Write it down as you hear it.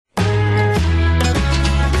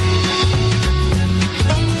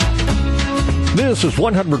This is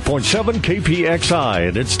 100.7 KPXI,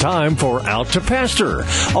 and it's time for Out to Pasture,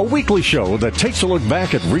 a weekly show that takes a look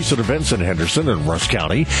back at recent events in Henderson and Rusk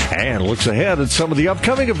County and looks ahead at some of the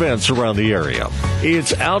upcoming events around the area.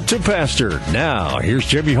 It's Out to Pasture. Now, here's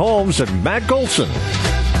Jimmy Holmes and Matt Golson.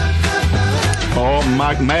 Oh,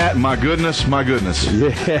 Matt, my goodness.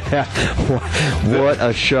 Yeah, what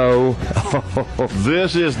a show.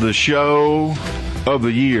 This is the show of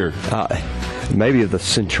the year. Maybe of the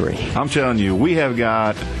century. I'm telling you, we have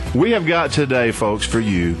got today, folks, for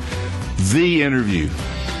you, the interview,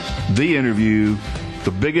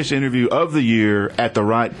 the biggest interview of the year at the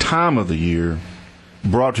right time of the year,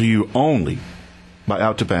 brought to you only by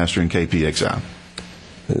Out to Pasture and KPXI.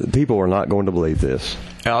 People are not going to believe this.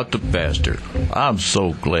 Out to Pasture. I'm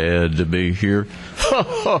so glad to be here.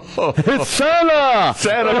 It's Santa!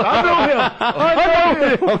 I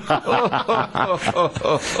know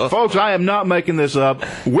him. Folks, I am not making this up.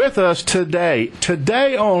 With us today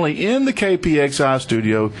only in the KPXI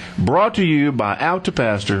studio, brought to you by Out to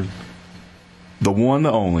Pasture, the one,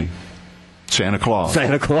 the only, Santa Claus.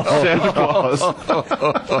 Santa Claus.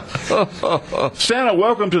 Santa,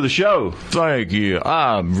 welcome to the show. Thank you.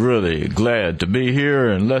 I'm really glad to be here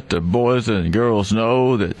and let the boys and girls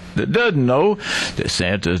know that doesn't know that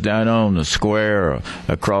Santa's down on the square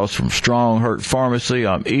across from Stronghurt Pharmacy.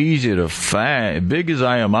 I'm easy to find. Big as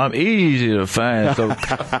I am, I'm easy to find. So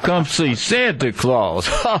come see Santa Claus.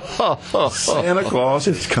 Santa Claus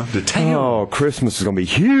has come to town. Oh, Christmas is going to be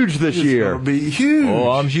huge this year. It's going to be huge.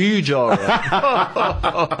 Oh, I'm huge, all right.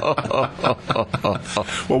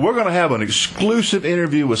 Well, we're going to have an exclusive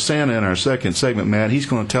interview with Santa in our second segment, Matt. He's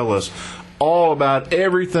going to tell us all about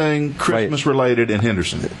everything Christmas related in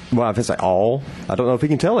Henderson. Well, if it's like all, I don't know if he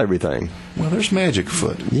can tell everything. Well, there's magic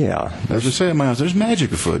afoot. Yeah. As I say in my house, there's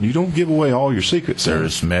magic afoot. You don't give away all your secrets.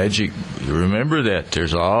 There's magic. Remember that.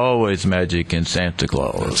 There's always magic in Santa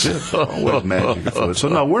Claus. That's it. Always magic afoot. So,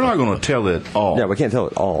 no, we're not going to tell it all. Yeah, we can't tell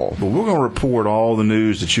it all. But we're going to report all the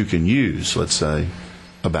news that you can use, let's say,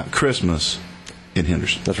 about Christmas in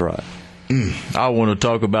Henderson. That's right. I want to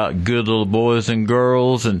talk about good little boys and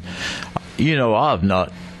girls, and I've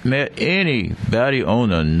not met anybody on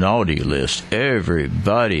the naughty list.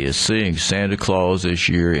 Everybody is seeing Santa Claus this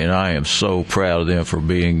year, and I am so proud of them for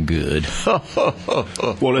being good.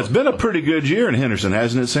 Well, it's been a pretty good year in Henderson,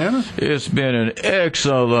 hasn't it, Santa? It's been an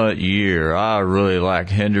excellent year. I really like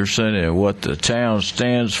Henderson and what the town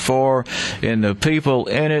stands for, and the people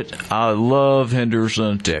in it. I love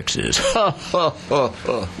Henderson, Texas.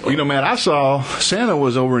 Matt, I saw Santa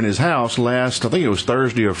was over in his house I think it was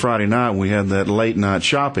Thursday or Friday night, when we had that late night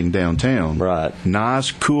shopping downtown. Right.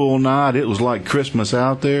 Nice, cool night. It was like Christmas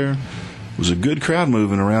out there. It was a good crowd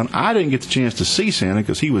moving around. I didn't get the chance to see Santa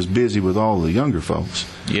because he was busy with all the younger folks.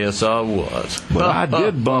 Yes, I was. But I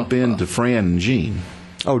did bump into Fran and Jean.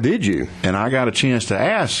 Oh, did you? And I got a chance to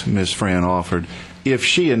ask Miss Fran Alford if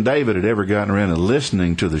she and David had ever gotten around to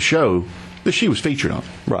listening to the show that she was featured on.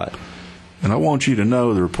 Right. And I want you to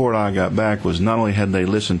know the report I got back was not only had they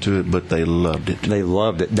listened to it, but they loved it. They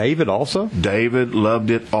loved it. David also? David loved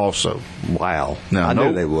it also. Wow. Now, I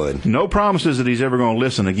knew they would. No promises that he's ever going to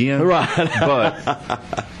listen again. Right.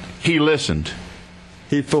 But he listened.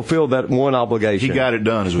 He fulfilled that one obligation. He got it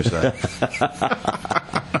done, as we say.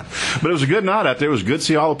 But it was a good night out there. It was good to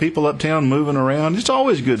see all the people uptown moving around. It's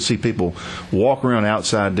always good to see people walk around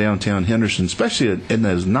outside downtown Henderson, especially in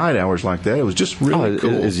those night hours like that. It was just really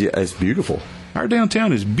cool. It's beautiful. Our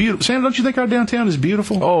downtown is beautiful. Santa, don't you think our downtown is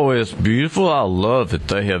beautiful? Oh, it's beautiful. I love it.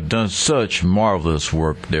 They have done such marvelous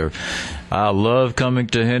work there. I love coming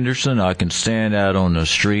to Henderson. I can stand out on the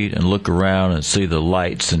street and look around and see the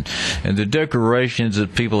lights and the decorations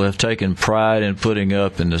that people have taken pride in putting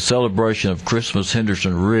up, and the celebration of Christmas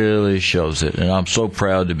Henderson really shows it. And I'm so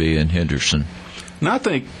proud to be in Henderson. And I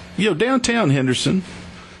think, downtown Henderson,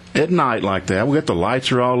 at night like that, we got the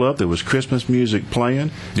lights are all up. There was Christmas music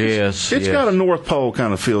playing. Yes. It's got a North Pole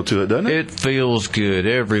kind of feel to it, doesn't it? It feels good.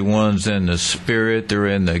 Everyone's in the spirit. They're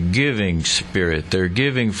in the giving spirit. They're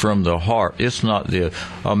giving from the heart. It's not the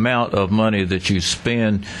amount of money that you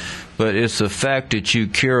spend, but it's the fact that you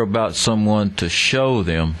care about someone to show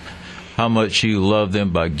them how much you love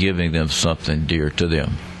them by giving them something dear to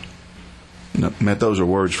them. No, Matt, those are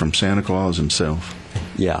words from Santa Claus himself.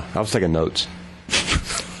 Yeah, I was taking notes.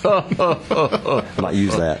 I might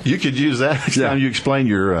use that. You could use that next time you explain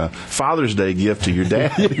your Father's Day gift to your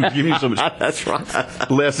dad. Give you so much. That's right.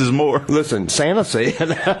 Less is more. Listen, Santa said it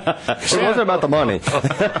wasn't about the money.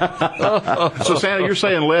 So, Santa, you're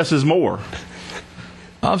saying less is more.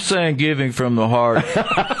 I'm saying giving from the heart.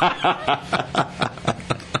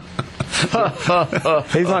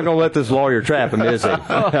 He's not going to let this lawyer trap him, is he?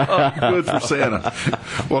 Good for Santa.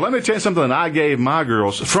 Well, let me tell you something that I gave my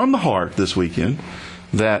girls from the heart this weekend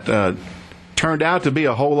that turned out to be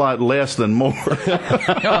a whole lot less than more.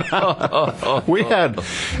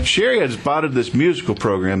 Sherry had spotted this musical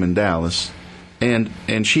program in Dallas, and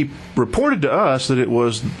she reported to us that it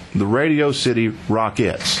was the Radio City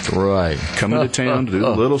Rockettes. Right. Coming to town to do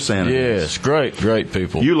the Little Santa. Yes, great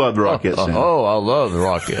people. You love the Rockettes, Santa. Oh, I love the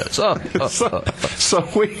Rockettes. So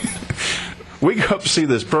we go up to see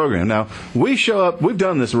this program. Now, we show up. We've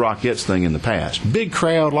done this Rockettes thing in the past. Big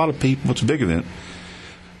crowd, a lot of people. It's a big event.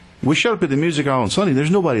 We showed up at the music hall on Sunday.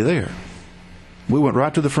 There's nobody there. We went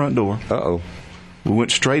right to the front door. Uh-oh. We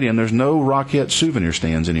went straight in. There's no Rockette souvenir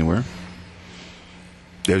stands anywhere.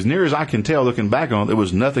 As near as I can tell, looking back on it, there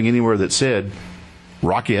was nothing anywhere that said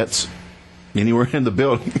Rockettes anywhere in the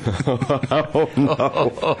building. Oh,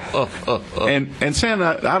 no. And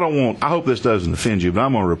Santa, I hope this doesn't offend you, but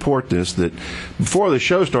I'm going to report this, that before the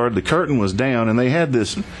show started, the curtain was down, and they had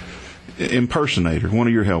this impersonator, one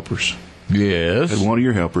of your helpers. Yes. One of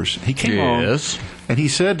your helpers. He came on, and he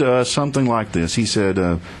said to us something like this. He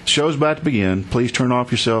said, show's about to begin. Please turn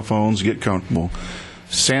off your cell phones. Get comfortable.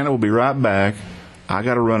 Santa will be right back. I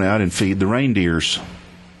got to run out and feed the reindeers.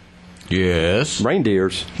 Yes.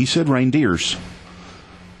 Reindeers. He said reindeers.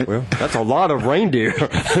 Well, that's a lot of reindeer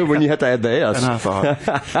when you have to add the S. And I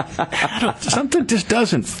thought, something just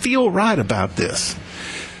doesn't feel right about this.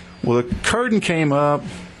 Well, the curtain came up,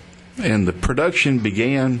 and the production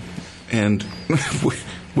began, and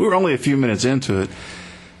we were only a few minutes into it.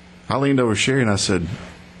 I leaned over to Sherry, and I said,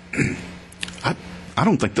 I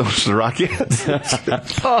don't think those are the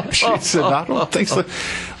Rockettes. She said, I don't think so.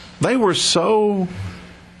 They were so,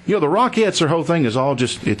 the Rockettes, their whole thing is all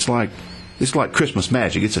just, it's like Christmas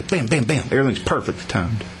magic. It's a bam, bam, bam. Everything's perfect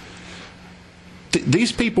timed.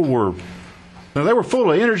 These people were, they were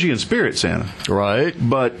full of energy and spirit, Santa. Right.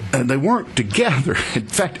 But they weren't together. In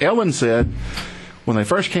fact, Ellen said, when they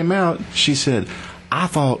first came out, she said, I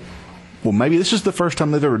thought, well, maybe this is the first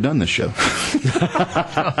time they've ever done this show.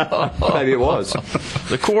 Maybe it was.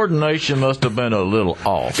 The coordination must have been a little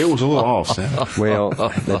off. It was a little off, Santa. Well,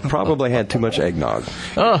 they probably had too much eggnog.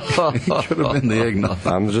 It could have been the eggnog.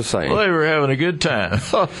 I'm just saying. Well, they were having a good time.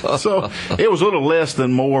 So it was a little less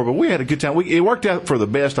than more, but we had a good time. It worked out for the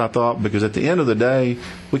best, I thought, because at the end of the day,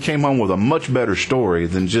 we came home with a much better story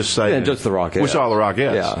than just saying. Yeah, just the Rockettes. We saw the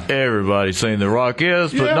Rockettes. Yeah. Everybody's seen the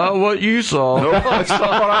Rockettes, but Yeah. not what you saw. Nope, that's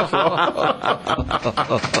not what I saw.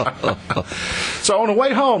 So on the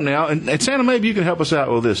way home now, and Santa, maybe you can help us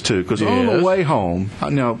out with this too, because on the Yes. way home,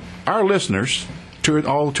 now our listeners,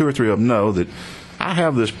 all two or three of them, know that I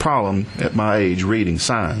have this problem at my age reading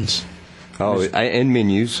signs. Oh, and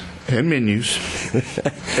menus. And menus.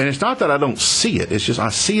 And it's not that I don't see it. It's just I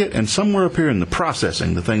see it, and somewhere up here in the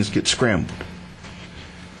processing, the things get scrambled.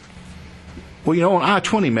 Well, on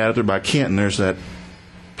I-20, Matt, there by Kenton, there's that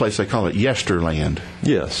place they call it Yesterland.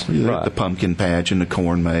 Yes. The pumpkin patch and the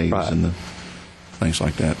corn maze and the things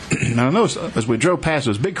like that. Now, I noticed as we drove past,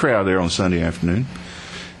 there was a big crowd there on Sunday afternoon.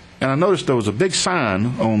 And I noticed there was a big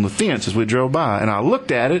sign on the fence as we drove by. And I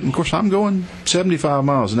looked at it, and of course, I'm going 75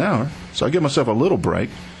 miles an hour. So I give myself a little break.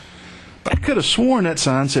 But I could have sworn that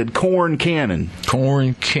sign said corn cannon.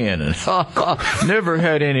 Corn cannon. Never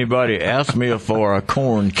had anybody ask me for a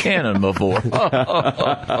corn cannon before. And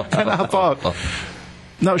I thought,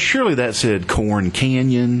 no, surely that said corn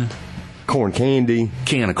canyon. Corn candy.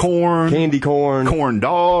 Can of corn. Candy corn. Corn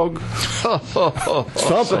dog.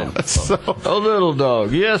 Something. A little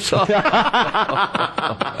dog, yes. So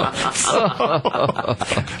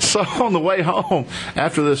on the way home,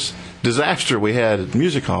 after this disaster we had at the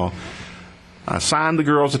music hall, I signed the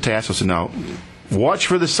girls a task. I said, now, watch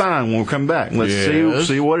for the sign when we come back. Let's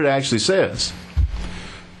see what it actually says.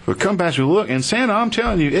 We come back, we look, and Santa, I'm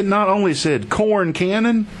telling you, it not only said corn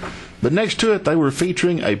cannon, but next to it, they were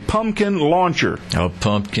featuring a pumpkin launcher. A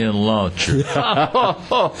pumpkin launcher.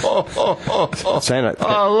 Santa.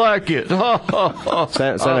 I like it.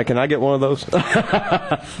 Santa, can I get one of those?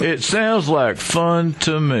 It sounds like fun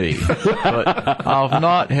to me, but I've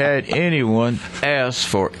not had anyone ask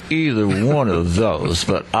for either one of those,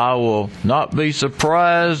 but I will not be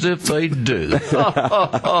surprised if they do.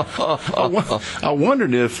 I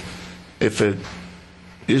wondered if it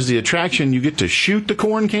is the attraction you get to shoot the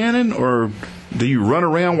corn cannon, or do you run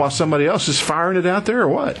around while somebody else is firing it out there, or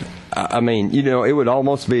what? I mean, it would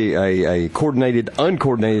almost be a coordinated,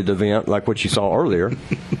 uncoordinated event like what you saw earlier.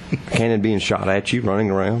 Cannon being shot at you, running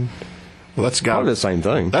around. Well, that's probably the same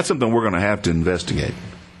thing. That's something we're going to have to investigate.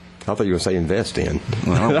 I thought you were going to say invest in.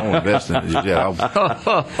 Well, I don't want to invest in it. Yeah,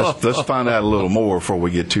 let's find out a little more before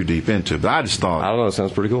we get too deep into it. But I just thought, I don't know. It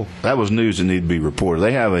sounds pretty cool. That was news that needed to be reported.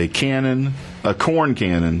 They have a cannon, a corn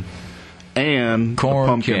cannon, and a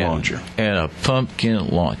pumpkin launcher. And a pumpkin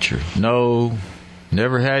launcher. No,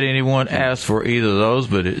 never had anyone ask for either of those,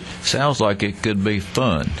 but it sounds like it could be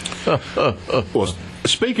fun. Well,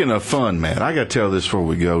 speaking of fun, Matt, I got to tell this before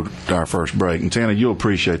we go to our first break. And Tana, you'll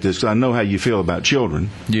appreciate this because I know how you feel about children.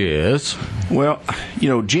 Yes. Well,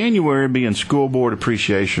 January being School Board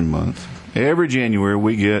Appreciation Month, every January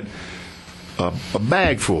we get a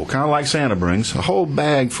bag full, kind of like Santa brings, a whole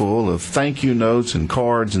bag full of thank you notes and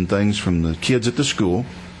cards and things from the kids at the school.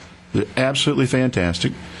 They're absolutely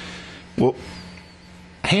fantastic. Well,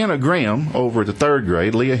 Hannah Graham over at the third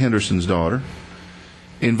grade, Leah Henderson's daughter,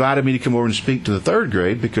 invited me to come over and speak to the third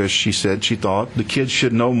grade because she said she thought the kids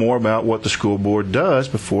should know more about what the school board does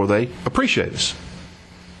before they appreciate us.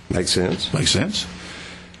 Makes sense. Makes sense.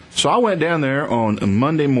 So I went down there on a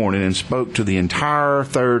Monday morning and spoke to the entire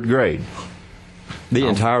third grade. The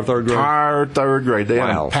entire third grade? Entire third grade. They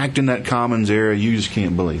Wow. had packed in that commons area. You just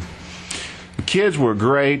can't believe. The kids were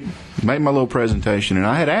great. Made my little presentation, and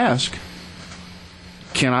I had asked,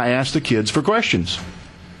 can I ask the kids for questions?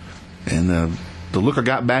 And the look I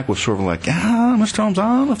got back was sort of like, Mr. Holmes, I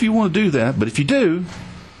don't know if you want to do that, but if you do,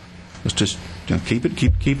 let's just keep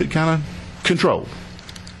it kind of controlled.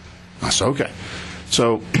 I said, okay.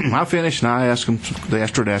 So I finished, and I asked them. They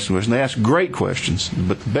asked her to ask them questions. They asked great questions,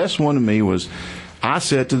 but the best one to me was, I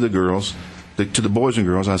said to the girls, to the boys and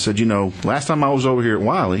girls, I said, last time I was over here at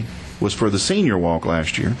Wiley was for the senior walk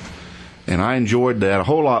last year, and I enjoyed that a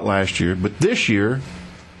whole lot last year. But this year,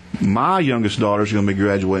 my youngest daughter is going to be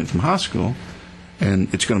graduating from high school,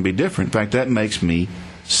 and it's going to be different. In fact, that makes me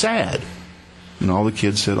sad. And all the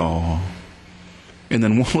kids said, "Oh." And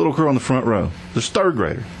then one little girl in the front row, this third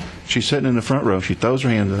grader, she's sitting in the front row. She throws her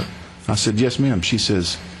hand up. I said, "Yes, ma'am." She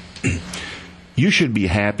says, "You should be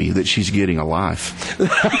happy that she's getting a life."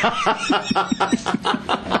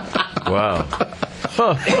 Wow.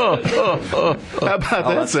 How about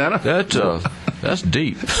that, Santa? That's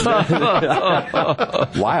deep.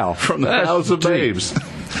 Wow. From the house of babes.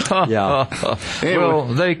 Yeah. Anyway. Well,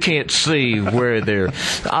 they can't see where they're.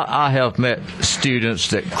 I have met students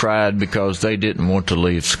that cried because they didn't want to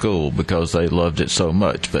leave school because they loved it so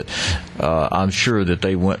much. But I'm sure that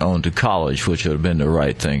they went on to college, which would have been the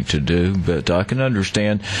right thing to do. But I can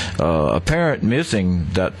understand a parent missing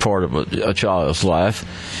that part of a child's life.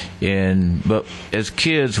 But as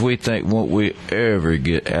kids, we think, won't we ever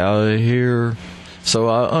get out of here? So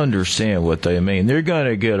I understand what they mean. They're going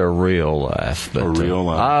to get a real laugh. But, A real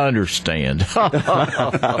laugh. I understand. I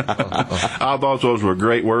thought those were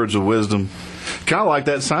great words of wisdom. Kind of like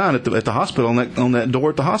that sign at the hospital, on that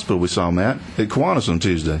door at the hospital we saw, Matt, at Kiwanis on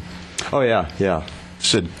Tuesday. Oh, yeah, yeah. It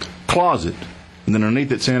said, closet. And then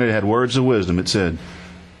underneath it, Santa had words of wisdom. It said,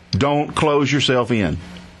 don't close yourself in.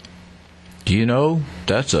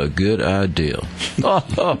 That's a good idea.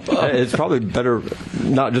 It's probably better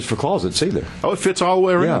not just for closets either. Oh, it fits all the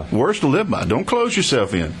way around. Yeah. Words to live by. Don't close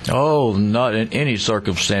yourself in. Oh, not in any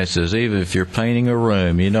circumstances, even if you're painting a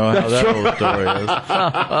room. You know how that old story is.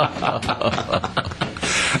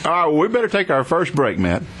 All right, well, we better take our first break,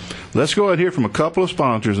 Matt. Let's go ahead and hear from a couple of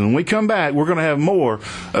sponsors, and when we come back, we're going to have more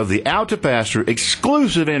of the Out to Pastor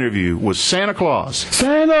exclusive interview with Santa Claus.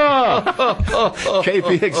 Santa!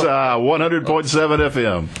 KPXI 100.7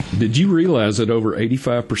 FM. Did you realize that over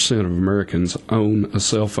 85% of Americans own a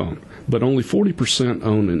cell phone, but only 40%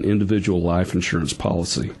 own an individual life insurance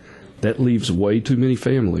policy? That leaves way too many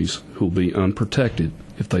families who will be unprotected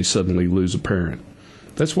if they suddenly lose a parent.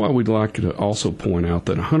 That's why we'd like to also point out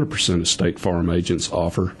that 100% of State Farm agents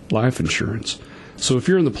offer life insurance. So if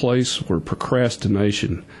you're in the place where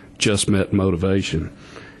procrastination just met motivation,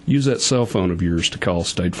 use that cell phone of yours to call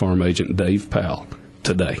State Farm agent Dave Powell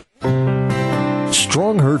today.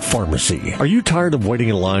 Stronghurt Pharmacy. Are you tired of waiting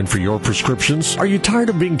in line for your prescriptions? Are you tired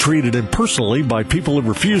of being treated impersonally by people who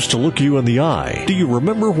refuse to look you in the eye? Do you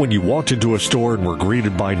remember when you walked into a store and were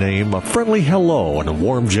greeted by name, a friendly hello, and a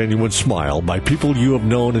warm, genuine smile by people you have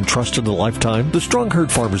known and trusted a lifetime? The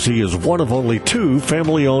Stronghurt Pharmacy is one of only 2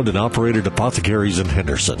 family-owned and operated apothecaries in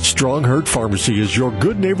Henderson. Stronghurt Pharmacy is your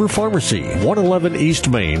good neighbor pharmacy. 111 East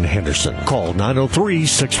Main, Henderson. Call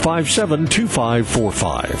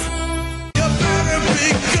 903-657-2545. Be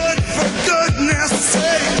good for goodness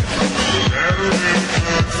sake. Better be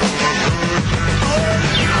good for good.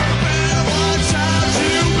 You better watch out,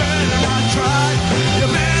 you better not try. You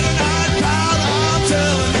better not pout, I'm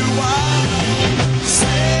telling you why.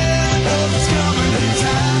 Santa Claus is coming to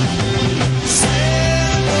town.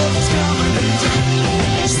 Santa Claus is coming to town.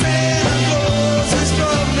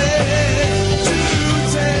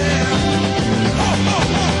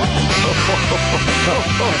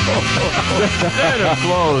 Santa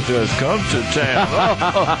Claus has come to town.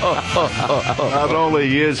 Not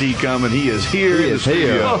only is he coming, he is here. He in the is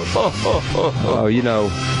here. studio. Oh,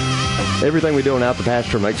 everything we do on Out the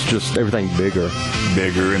Pasture makes just everything bigger.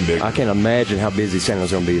 Bigger and bigger. I can't imagine how busy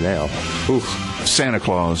Santa's going to be now. Oof, Santa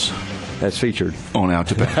Claus that's featured. on Out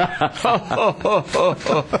to Pasture.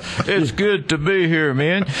 It's good to be here,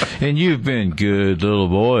 man. And you've been good little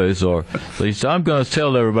boys, or at least I'm going to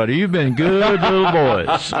tell everybody, you've been good little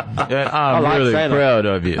boys. And I'm like really Santa. proud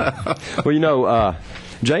of you. Well,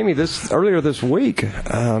 Jamie, earlier this week,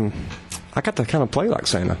 I got to kind of play like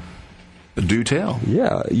Santa. Do tell.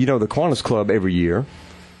 Yeah, the Kiwanis Club every year,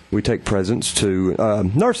 we take presents to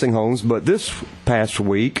nursing homes, but this past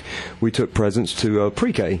week we took presents to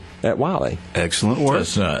pre-K at Wiley. Excellent work.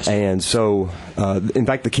 That's nice. And so, in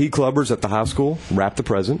fact, the key clubbers at the high school wrap the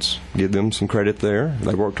presents, give them some credit there.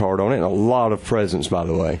 They worked hard on it, and a lot of presents, by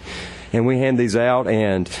the way. And we hand these out,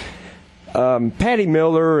 and Patty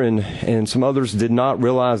Miller and some others did not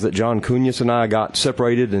realize that John Cunus and I got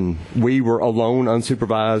separated, and we were alone,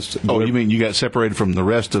 unsupervised. Oh, you mean you got separated from the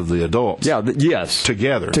rest of the adults? Yeah, yes.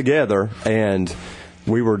 Together, and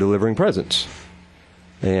we were delivering presents.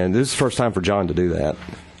 And this is the first time for John to do that.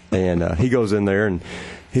 And he goes in there, and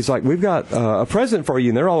he's like, we've got a present for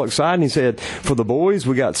you. And they're all excited. And he said, for the boys,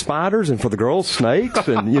 we got spiders, and for the girls, snakes.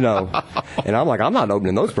 And, and I'm like, I'm not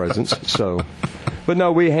opening those presents. So, but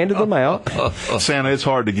no, we handed them out. Santa, it's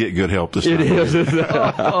hard to get good help this time. It is.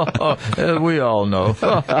 We all know.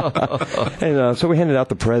 And so we handed out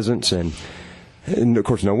the presents, and of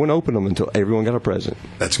course, no one opened them until everyone got a present.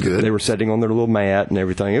 That's good. They were sitting on their little mat and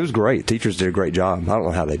everything. It was great. Teachers did a great job. I don't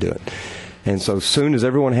know how they do it. And so soon as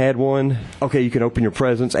everyone had one, okay, you can open your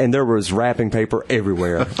presents. And there was wrapping paper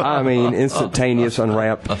everywhere. I mean, instantaneous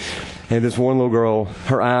unwrap. And this one little girl,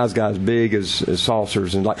 her eyes got as big as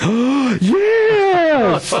saucers, and like, oh,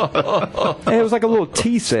 yes! And it was like a little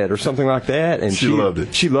tea set or something like that. And she loved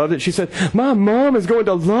it. She loved it. She said, my mom is going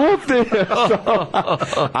to love this.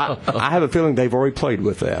 So, I have a feeling they've already played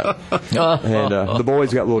with that. And the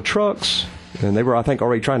boys got little trucks. And they were, I think,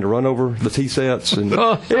 already trying to run over the tea sets. And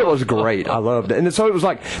it was great. I loved it. And so it was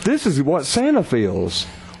like, this is what Santa feels.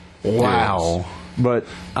 Wow. Yes. But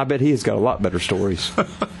I bet he has got a lot better stories.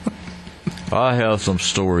 I have some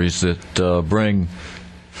stories that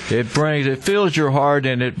it fills your heart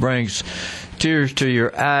and it brings tears to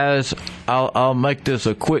your eyes. I'll make this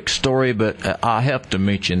a quick story, but I have to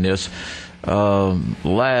mention this.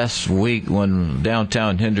 Last week when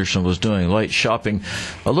downtown Henderson was doing late shopping,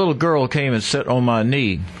 a little girl came and sat on my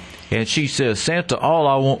knee, and she says, Santa, all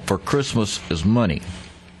I want for Christmas is money.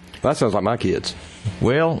 That sounds like my kids.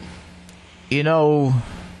 Well,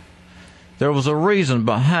 there was a reason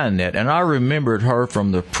behind that, and I remembered her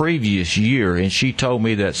from the previous year, and she told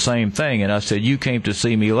me that same thing, and I said, you came to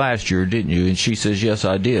see me last year, didn't you? And she says, yes,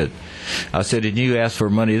 I did. I said, and you asked for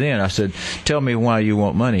money then? I said, tell me why you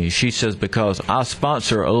want money. She says, because I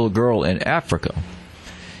sponsor a little girl in Africa,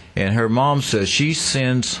 and her mom says she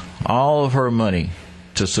sends all of her money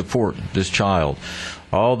to support this child.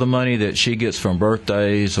 All the money that she gets from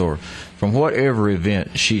birthdays or from whatever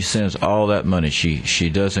event, she sends all that money. She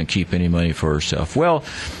doesn't keep any money for herself. Well,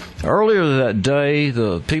 earlier that day,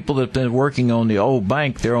 the people that have been working on the old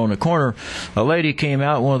bank there on the corner, a lady came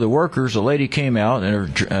out, one of the workers, a lady came out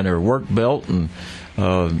in her work belt, and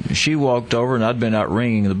she walked over, and I'd been out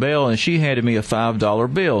ringing the bell, and she handed me a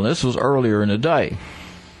 $5 bill, and this was earlier in the day.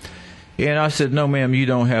 And I said, no, ma'am, you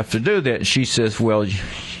don't have to do that. And she says, well,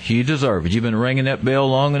 you deserve it. You've been ringing that bell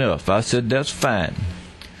long enough. I said, that's fine.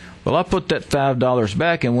 Well, I put that $5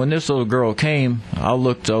 back, and when this little girl came, I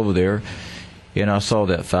looked over there, and I saw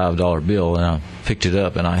that $5 bill, and I picked it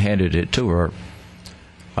up, and I handed it to her.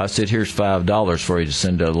 I said, here's $5 for you to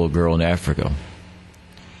send that little girl in Africa.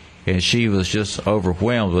 And she was just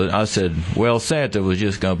overwhelmed with it. I said, well, Santa was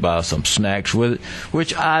just going to buy some snacks with it,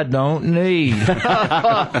 which I don't need.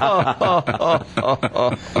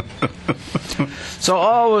 So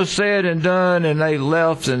all was said and done, and they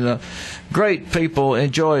left, and great people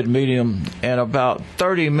enjoyed meeting them. And about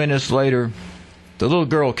 30 minutes later, the little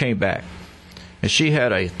girl came back, and she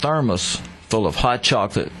had a thermos full of hot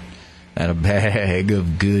chocolate and a bag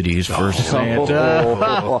of goodies for Santa.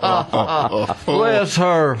 Bless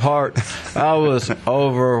her heart. I was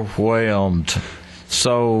overwhelmed.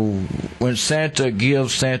 So when Santa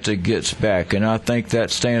gives, Santa gets back. And I think that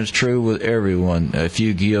stands true with everyone. If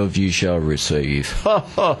you give, you shall receive.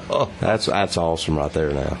 That's awesome right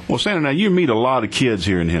there now. Well, Santa, now you meet a lot of kids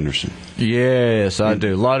here in Henderson. Yes, I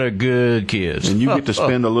do. A lot of good kids. And you get to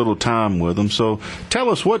spend a little time with them. So tell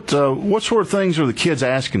us, what sort of things are the kids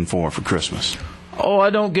asking for Christmas? Oh,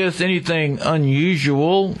 I don't guess anything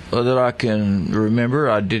unusual that I can remember.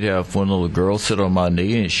 I did have one little girl sit on my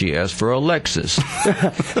knee, and she asked for a Lexus.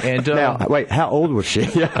 And Now, wait, how old was she?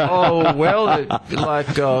 oh,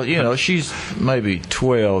 well, she's maybe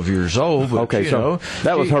 12 years old. But, Okay, so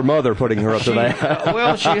that was her mother putting her up to that.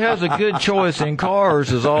 Well, she has a good choice in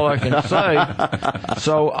cars, is all I can say.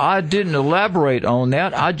 So I didn't elaborate on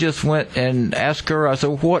that. I just went and asked her, I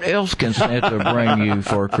said, what else can Santa bring you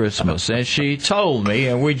for Christmas? And she told me,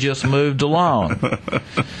 and we just moved along.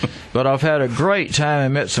 But I've had a great time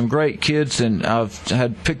and met some great kids, and I've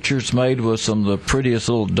had pictures made with some of the prettiest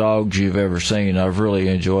little dogs you've ever seen. I've really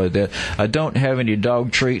enjoyed that. I don't have any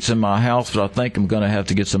dog treats in my house, but I think I'm going to have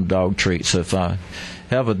to get some dog treats. If I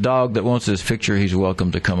have a dog that wants this picture, he's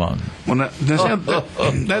welcome to come on. Well,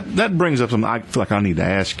 that brings up something I feel like I need to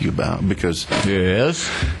ask you about, because Yes.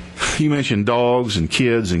 you mentioned dogs and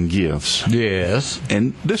kids and gifts. Yes.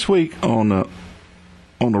 And this week on the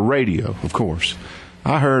radio, of course,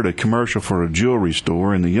 I heard a commercial for a jewelry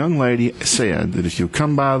store, and the young lady said that if you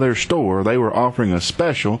come by their store, they were offering a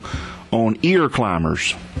special on ear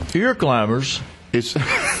climbers. Ear climbers. It's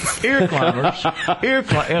Ear climbers.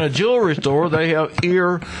 In a jewelry store, they have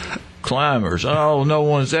ear climbers. Oh, no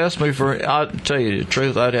one's asked me for it. I'll tell you the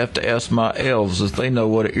truth, I'd have to ask my elves if they know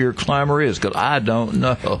what an ear climber is, because I don't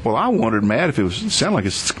know. Well, I wondered, Matt, if it sounded like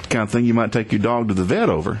it's the kind of thing you might take your dog to the vet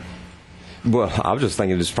over. Well, I was just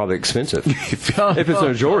thinking it's probably expensive if it's in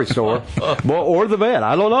a jewelry store, well, or the vet.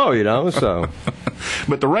 I don't know, So,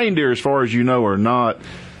 But the reindeer, as far as you know, are not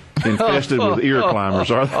infested with ear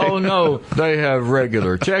climbers, are they? Oh, no, they have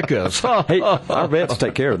regular checkups. hey, our vets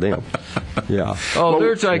take care of them. Yeah. Oh,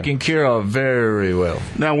 they're taken care of very well.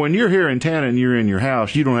 Now, when you're here in town and you're in your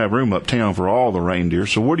house, you don't have room uptown for all the reindeer.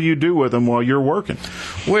 So what do you do with them while you're working?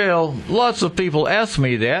 Well, lots of people ask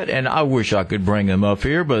me that, and I wish I could bring them up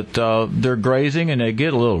here, but they're grazing and they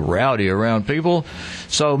get a little rowdy around people.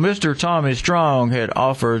 So Mr. Tommy Strong had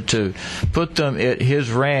offered to put them at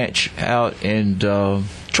his ranch out in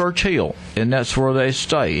Church Hill, and that's where they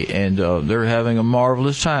stay, and they're having a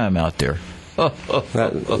marvelous time out there.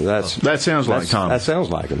 That sounds like Tommy. That sounds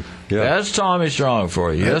like him. Yeah. That's Tommy Strong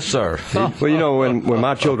for you. Yes, sir. Well, when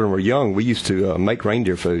my children were young, we used to make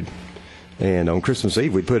reindeer food. And on Christmas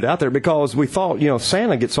Eve, we put it out there because we thought,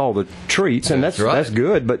 Santa gets all the treats, and that's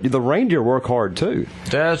good, but the reindeer work hard, too.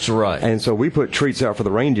 That's right. And so we put treats out for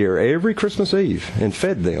the reindeer every Christmas Eve and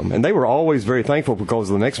fed them. And they were always very thankful because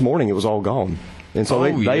the next morning it was all gone. And so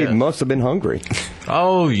they must have been hungry.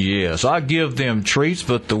 Oh, yes. I give them treats,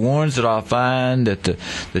 but the ones that I find that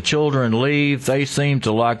the children leave, they seem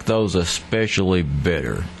to like those especially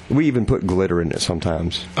better. We even put glitter in it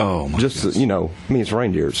sometimes. Oh, my goodness. It's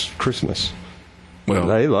reindeer's Christmas. Well,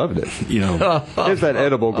 they loved it. It's that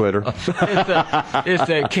edible glitter. It's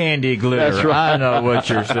that candy glitter. That's right. I know what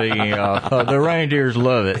you're speaking of. The reindeers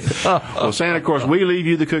love it. Well, Santa, of course, we leave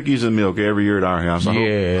you the cookies and milk every year at our house.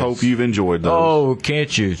 I hope you've enjoyed those. Oh,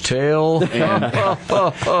 can't you tell?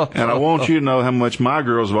 And I want you to know how much my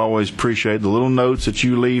girls have always appreciated the little notes that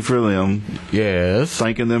you leave for them. Yes.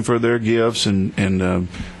 Thanking them for their gifts and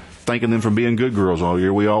thanking them for being good girls all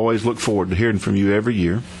year. We always look forward to hearing from you every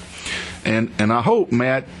year. And I hope,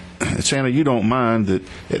 Matt, Santa, you don't mind that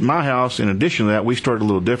at my house, in addition to that, we started a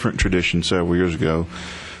little different tradition several years ago.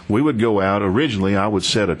 We would go out. Originally, I would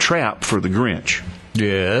set a trap for the Grinch.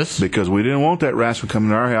 Yes. Because we didn't want that rascal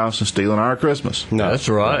coming to our house and stealing our Christmas. No, that's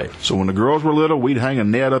right. So when the girls were little, we'd hang a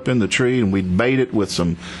net up in the tree and we'd bait it with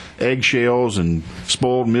some eggshells and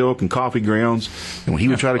spoiled milk and coffee grounds. And when he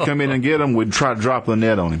would try to come in and get them, we'd try to drop the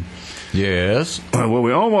net on him. Yes. Well,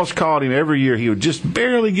 we almost caught him every year. He would just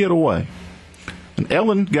barely get away. And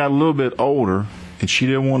Ellen got a little bit older, and she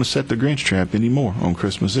didn't want to set the Grinch trap anymore on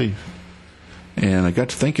Christmas Eve. And I got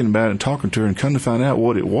to thinking about it and talking to her, and come to find out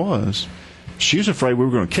what it was, she was afraid we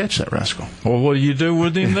were going to catch that rascal. Well, what do you do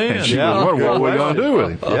with him then? What are we going to do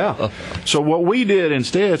with him? Yeah. So what we did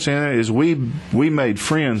instead, Santa, is we made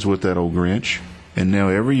friends with that old Grinch. And now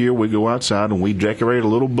every year we go outside and we decorate a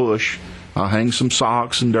little bush. I'll hang some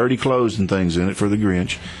socks and dirty clothes and things in it for the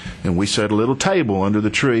Grinch. And we set a little table under the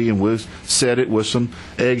tree, and we'll set it with some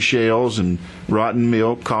eggshells and rotten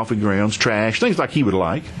milk, coffee grounds, trash, things like he would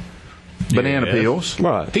like. Banana peels.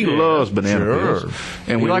 Right. He loves banana peels.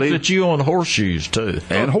 And he likes to chew on horseshoes, too.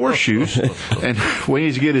 And horseshoes. And we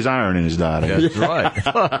need to get his iron in his diet. That's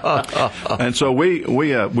right. And so we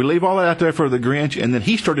leave all that out there for the Grinch, and then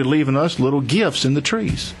he started leaving us little gifts in the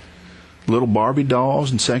trees. Little Barbie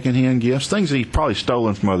dolls and secondhand gifts, things that he's probably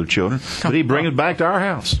stolen from other children, but he'd bring it back to our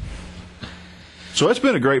house. So it's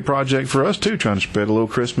been a great project for us, too, trying to spread a little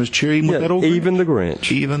Christmas cheer, even with that old even the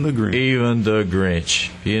Grinch. Even the Grinch. Even the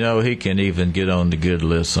Grinch. You know, he can even get on the good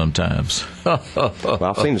list sometimes. Well,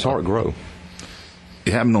 I've seen his heart grow.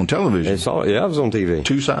 It happened on television. I was on TV.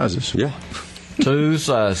 2 sizes. Yeah. 2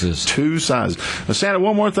 sizes. 2 sizes. Now, Santa,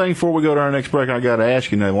 one more thing before we go to our next break, I got to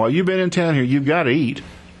ask you now. While you've been in town here, you've got to eat.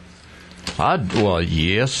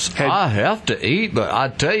 Yes, I have to eat, but I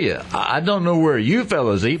tell you, I don't know where you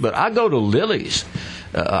fellas eat, but I go to Lily's.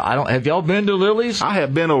 I don't. Have y'all been to Lily's? I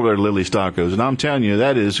have been over there to Lily's Tacos, and I'm telling you,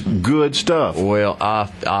 that is good stuff. Well,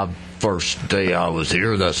 I first day I was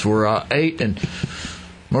here, that's where I ate, and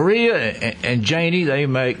Maria and Janie, they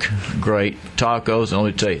make great tacos. And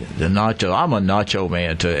let me tell you, the nacho, I'm a nacho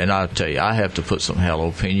man too, and I'll tell you, I have to put some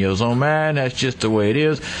jalapenos on mine. That's just the way it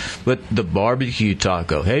is. But the barbecue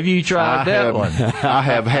taco, have you tried that one? I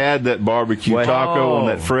have had that barbecue taco on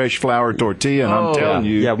that fresh flour tortilla, and I'm telling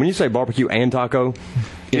you. Yeah, when you say barbecue and taco,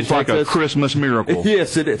 it's like a Christmas miracle.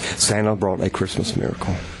 Yes, it is. Santa brought a Christmas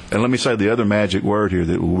miracle. And let me say the other magic word here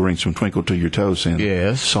that will bring some twinkle to your toes, Santa.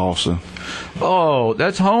 Yes. Salsa. Oh,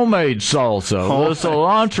 that's homemade salsa. The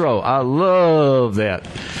cilantro. I love that.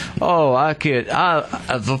 Oh, I can't.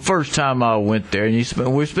 The first time I went there, and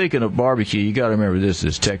we're speaking of barbecue, you got to remember this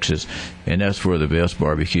is Texas, and that's where the best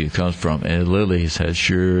barbecue comes from. And Lily's has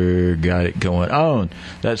sure got it going on.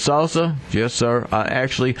 That salsa, yes, sir. I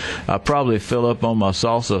probably fill up on my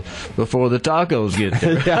salsa before the tacos get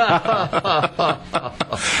there.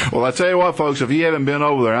 Well, I tell you what, folks, if you haven't been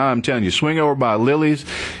over there, I'm telling you, swing over by Lily's.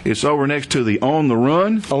 It's over next to the On the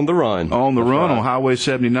Run. On the Run. On the Run on Highway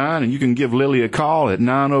 79, and you can give Lily a call at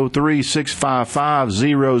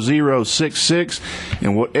 903-655-0066.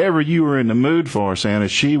 And whatever you are in the mood for, Santa,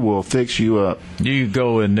 she will fix you up. You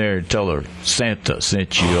go in there and tell her Santa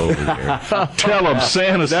sent you over there. Tell them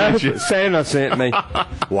Santa sent you. Santa sent me.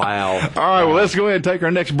 Wow. All right, well, let's go ahead and take our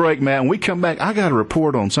next break, Matt. When we come back, I got a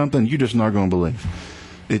report on something you're just not going to believe.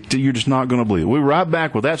 You're just not going to believe it. We'll be right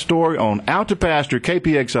back with that story on Out to Pasture,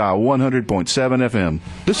 KPXI 100.7 FM.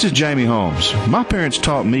 This is Jamie Holmes. My parents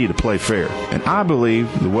taught me to play fair, and I believe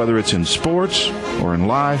that whether it's in sports or in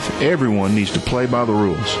life, everyone needs to play by the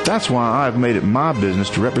rules. That's why I've made it my business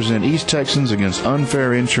to represent East Texans against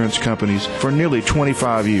unfair insurance companies for nearly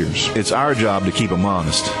 25 years. It's our job to keep them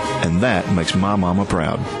honest, and that makes my mama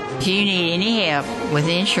proud. If you need any help with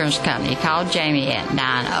the insurance company, call Jamie at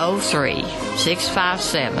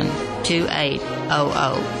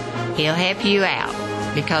 903-657-2800. He'll help you out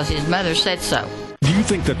because his mother said so. Do you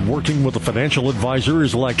think that working with a financial advisor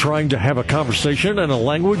is like trying to have a conversation in a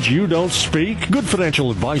language you don't speak? Good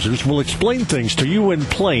financial advisors will explain things to you in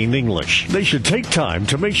plain English. They should take time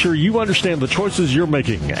to make sure you understand the choices you're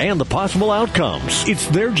making and the possible outcomes. It's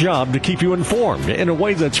their job to keep you informed in a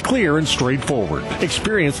way that's clear and straightforward.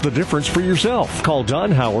 Experience the difference for yourself. Call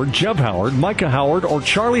Don Howard, Jeb Howard, Micah Howard, or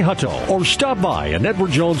Charlie Hutto, or stop by an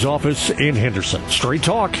Edward Jones office in Henderson. Straight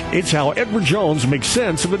talk. It's how Edward Jones makes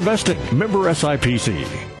sense of investing. Member SIPC.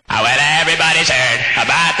 Well, everybody's heard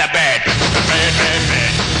about the bird. Bird, bird,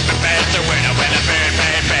 bird. The bird's a winner when a bird,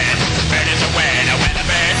 bird, bird. Bird is a winner when a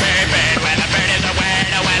bird, bird, bird. When a bird is a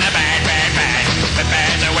winner when a bird, bird, bird. The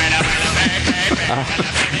bird's a winner when a bird,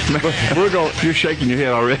 bird, bird. You're shaking your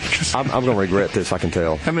head already. I'm going to regret this, I can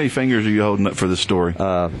tell. How many fingers are you holding up for this story?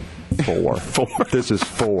 4. 4. This is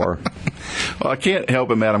 4. Well, I can't help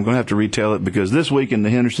it, Matt. I'm going to have to retell it because this week in the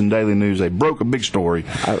Henderson Daily News, they broke a big story.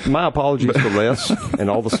 My apologies to Les and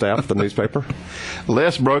all the staff at the newspaper.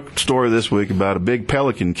 Les broke a story this week about a big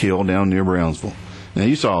pelican kill down near Brownsville. Now,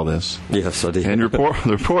 you saw this. Yes, I did. And the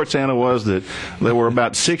report, Santa, was that there were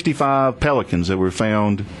about 65 pelicans that were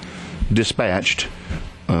found dispatched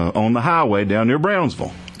on the highway down near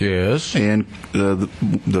Brownsville. Yes. And the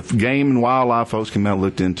game and wildlife folks came out and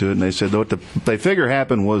looked into it, and they said what they figure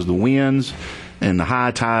happened was the winds and the high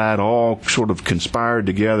tide all sort of conspired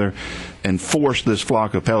together and forced this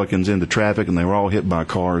flock of pelicans into traffic, and they were all hit by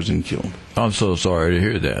cars and killed. I'm so sorry to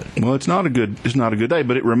hear that. Well, it's not a good day,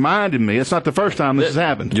 but it reminded me. It's not the first time this has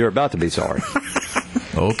happened. You're about to be sorry.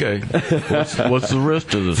 Okay. What's the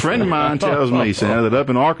rest of this? A friend of mine tells me, Santa, that up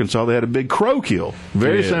in Arkansas they had a big crow kill.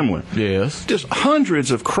 Very similar. Yes. Just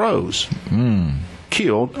hundreds of crows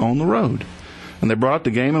killed on the road. And they brought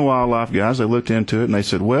the game and wildlife guys. They looked into it, and they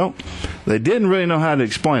said, well, they didn't really know how to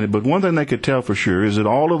explain it, but one thing they could tell for sure is that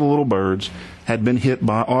all of the little birds had been hit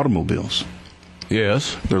by automobiles.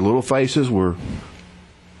 Yes. Their little faces were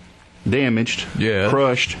damaged,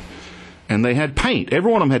 crushed, and they had paint.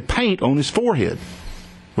 Every one of them had paint on his forehead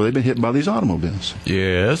where they'd been hit by these automobiles.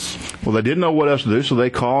 Yes. Well, they didn't know what else to do, so they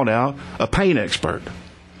called out a paint expert.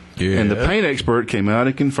 Yeah. And the paint expert came out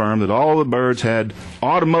and confirmed that all the birds had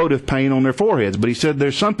automotive paint on their foreheads. But he said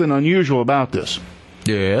there's something unusual about this.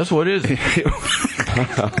 Yes, what is it?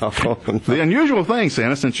 The unusual thing,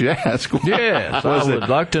 Santa, since you asked, Yes, was I would that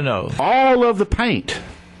like to know. all of the paint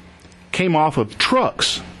came off of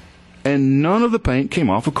trucks, and none of the paint came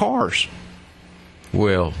off of cars.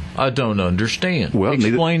 Well, I don't understand. Well,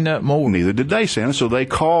 Explain that more. Neither did they, Santa. So they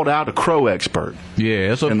called out a crow expert.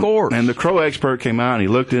 Yes, of course. And the crow expert came out and he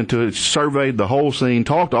looked into it, surveyed the whole scene,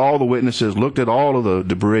 talked to all the witnesses, looked at all of the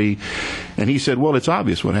debris, and he said, well, it's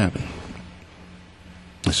obvious what happened.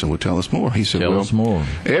 I said, well, tell us more. He said, Tell us more.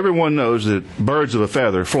 Everyone knows that birds of a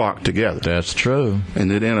feather flock together. That's true.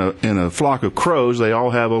 And that in a flock of crows, they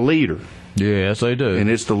all have a leader. Yes, they do. And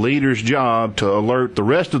it's the leader's job to alert the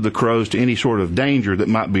rest of the crows to any sort of danger that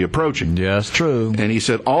might be approaching. Yeah, that's true. And he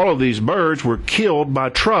said all of these birds were killed by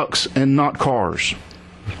trucks and not cars.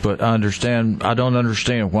 But I don't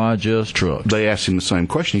understand why just trucks. They asked him the same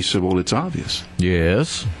question. He said, well, it's obvious.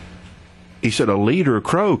 Yes. He said a leader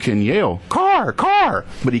crow can yell, car, car,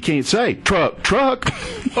 but he can't say, truck, truck.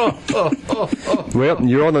 Well,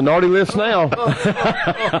 you're on the naughty list now. I'm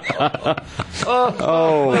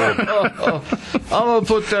going to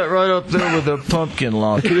put that right up there with the pumpkin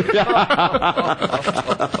launcher.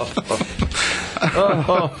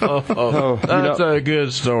 That's a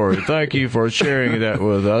good story. Thank you for sharing that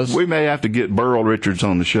with us. We may have to get Burl Richards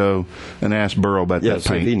on the show and ask Burl about that Yes,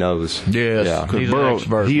 paint. he knows. Yes, Yeah. he's Burl- an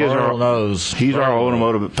expert. he is Burl our- knows. He's our Burl knows.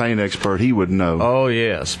 automotive paint expert. He would know. Oh,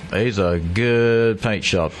 yes. He's a good paint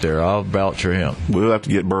shop there. I'll vouch for him. We'll have to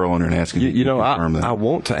get Burl on there and ask him. You know, to confirm that. I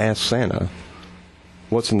want to ask Santa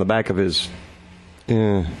what's in the back of his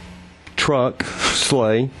truck,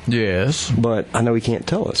 sleigh, Yes. but I know he can't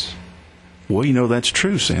tell us. Well, you know, that's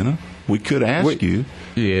true, Santa. We could ask you.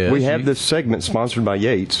 Yes. We have this segment sponsored by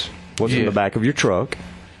Yates. What's in Yeah. the back of your truck?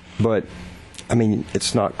 But, I mean,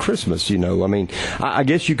 it's not Christmas, you know. I mean, I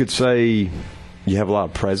guess you could say you have a lot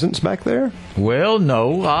of presents back there. Well,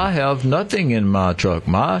 no, I have nothing in my truck.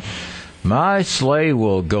 My sleigh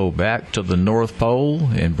will go back to the North Pole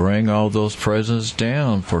and bring all those presents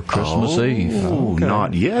down for Christmas Eve. Oh,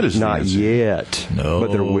 not yet, is the Not answer. yet. No.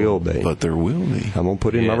 But there will be. But there will be. I'm going to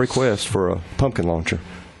put in my Yes. request for a pumpkin launcher.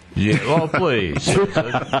 Yeah, well, please.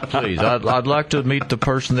 Please. I'd like to meet the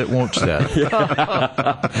person that wants that.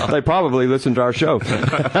 They probably listen to our show.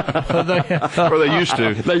 Or they used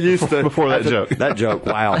to. They used to. Before that joke. That joke,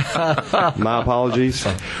 wow. My apologies.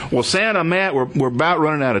 Well, Santa, Matt, we're about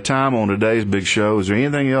running out of time on today's big show. Is there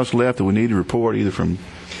anything else left that we need to report, either from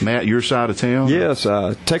Matt, your side of town? Yes,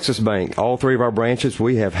 Texas Bank, all three of our branches,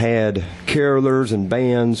 we have had carolers and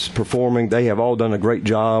bands performing. They have all done a great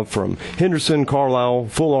job from Henderson, Carlisle,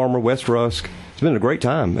 Full Armor, West Rusk. It's been a great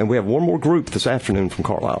time. And we have one more group this afternoon from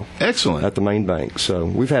Carlisle. Excellent. At the main bank. So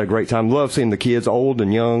we've had a great time. Love seeing the kids, old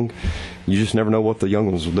and young. You just never know what the young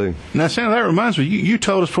ones will do. Now, Santa, that reminds me, you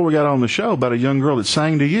told us before we got on the show about a young girl that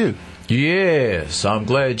sang to you. Yes, I'm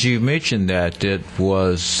glad you mentioned that. It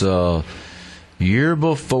was year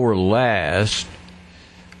before last.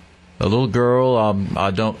 A little girl,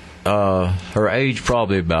 her age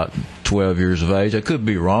probably about 12 years of age. I could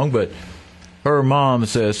be wrong, but her mom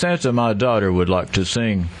says, Santa, my daughter would like to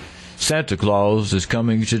sing Santa Claus is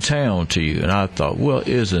coming to town to you. And I thought, well,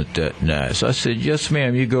 isn't that nice? I said, yes,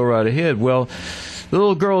 ma'am, you go right ahead. Well, the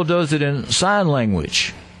little girl does it in sign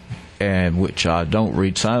language, and which I don't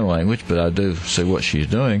read sign language, but I do see what she's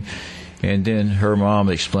doing. And then her mom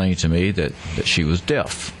explained to me that she was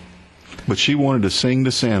deaf. But she wanted to sing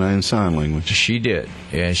to Santa in sign language. She did.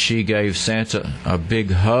 And she gave Santa a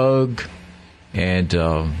big hug and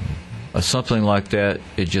something like that.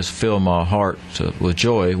 It just filled my heart with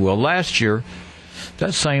joy. Well, last year,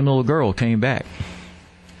 that same little girl came back.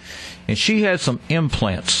 And she had some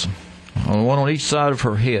implants, one on each side of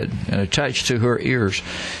her head and attached to her ears.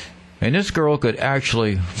 And this girl could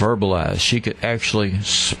actually verbalize. She could actually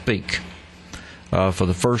speak. For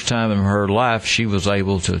the first time in her life, she was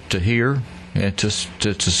able to hear and to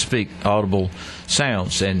speak audible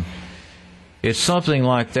sounds. And it's something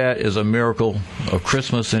like that is a miracle of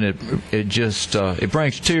Christmas, and it just it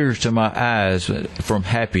brings tears to my eyes from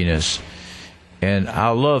happiness. And I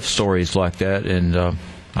love stories like that, and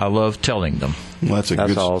I love telling them. Well,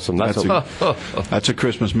 that's awesome. That's a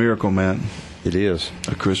Christmas miracle, man. It is.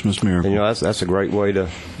 A Christmas miracle. And, you know, that's a great way to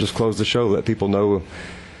just close the show, let people know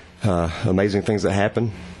amazing things that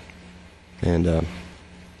happen. And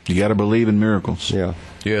you got to believe in miracles. yeah,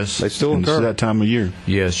 Yes. they still And this is occur. that time of year.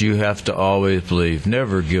 Yes, you have to always believe.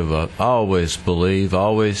 Never give up. Always believe.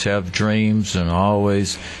 Always have dreams, and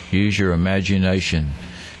always use your imagination,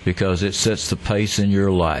 because it sets the pace in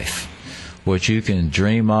your life. what you can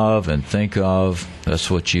dream of and think of, that's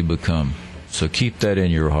what you become. So keep that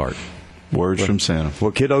in your heart. Words from Santa.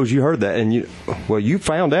 Well, kiddos, you heard that, and you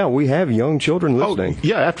found out we have young children listening. Oh,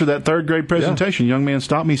 yeah, after that third grade presentation, a young man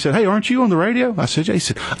stopped me and said, "Hey, aren't you on the radio?" I said, "Yeah." He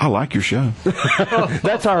said, "I like your show."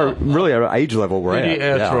 That's our age level we're Did at. he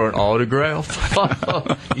ask for an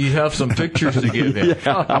autograph? You have some pictures to give him.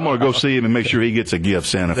 I'm going to go see him and make sure he gets a gift,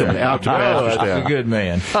 Santa, from the Out to Pastor That's staff. a good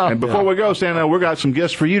man. And before we go, Santa, we got some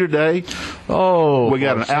gifts for you today. Oh, We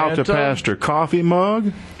got an for Out to Santa? Pastor coffee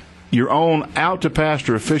mug, your own Out to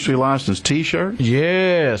Pastor officially licensed T-shirt.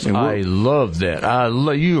 Yes, And I love that.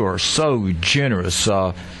 You are so generous.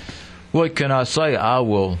 What can I say? I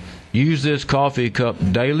will use this coffee cup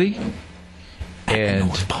daily, and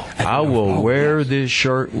I will wear this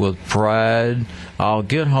shirt with pride. I'll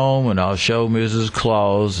get home and I'll show Mrs.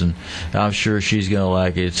 Claus, and I'm sure she's going to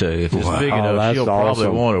like it too. If it's big enough, that's she'll probably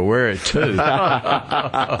awesome. want to wear it too.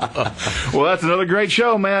 Well, that's another great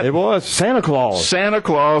show, Matt. It was Santa Claus. Santa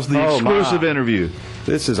Claus, the Oh, my. exclusive interview.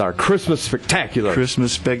 This is our Christmas spectacular.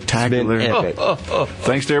 Christmas spectacular. It's been epic.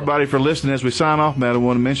 Thanks to everybody for listening. As we sign off, Matt, I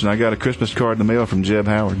want to mention I got a Christmas card in the mail from Jeb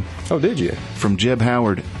Howard. Oh, did you? From Jeb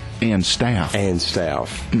Howard and staff. And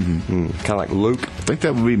staff. Mm-hmm. Kind of like Luke. I think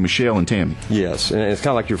that would be Michelle and Tammy. Yes, and it's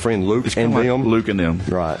kind of like your friend Luke It's and kinda like them. Luke and them.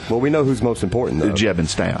 Right. Well, we know who's most important, though. Jeb and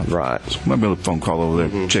staff. Right. So maybe a phone call over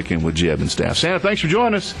there, check in with Jeb and staff. Santa, thanks for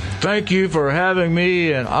joining us. Thank you for having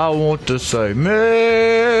me, and I want to say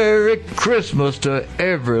Merry Christmas to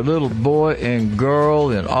every little boy and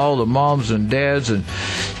girl and all the moms and dads. And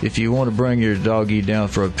if you want to bring your doggy down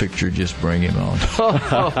for a picture, just bring him on.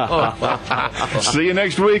 See you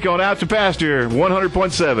next week on Out to Pasture,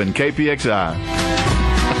 100.7 KPXI.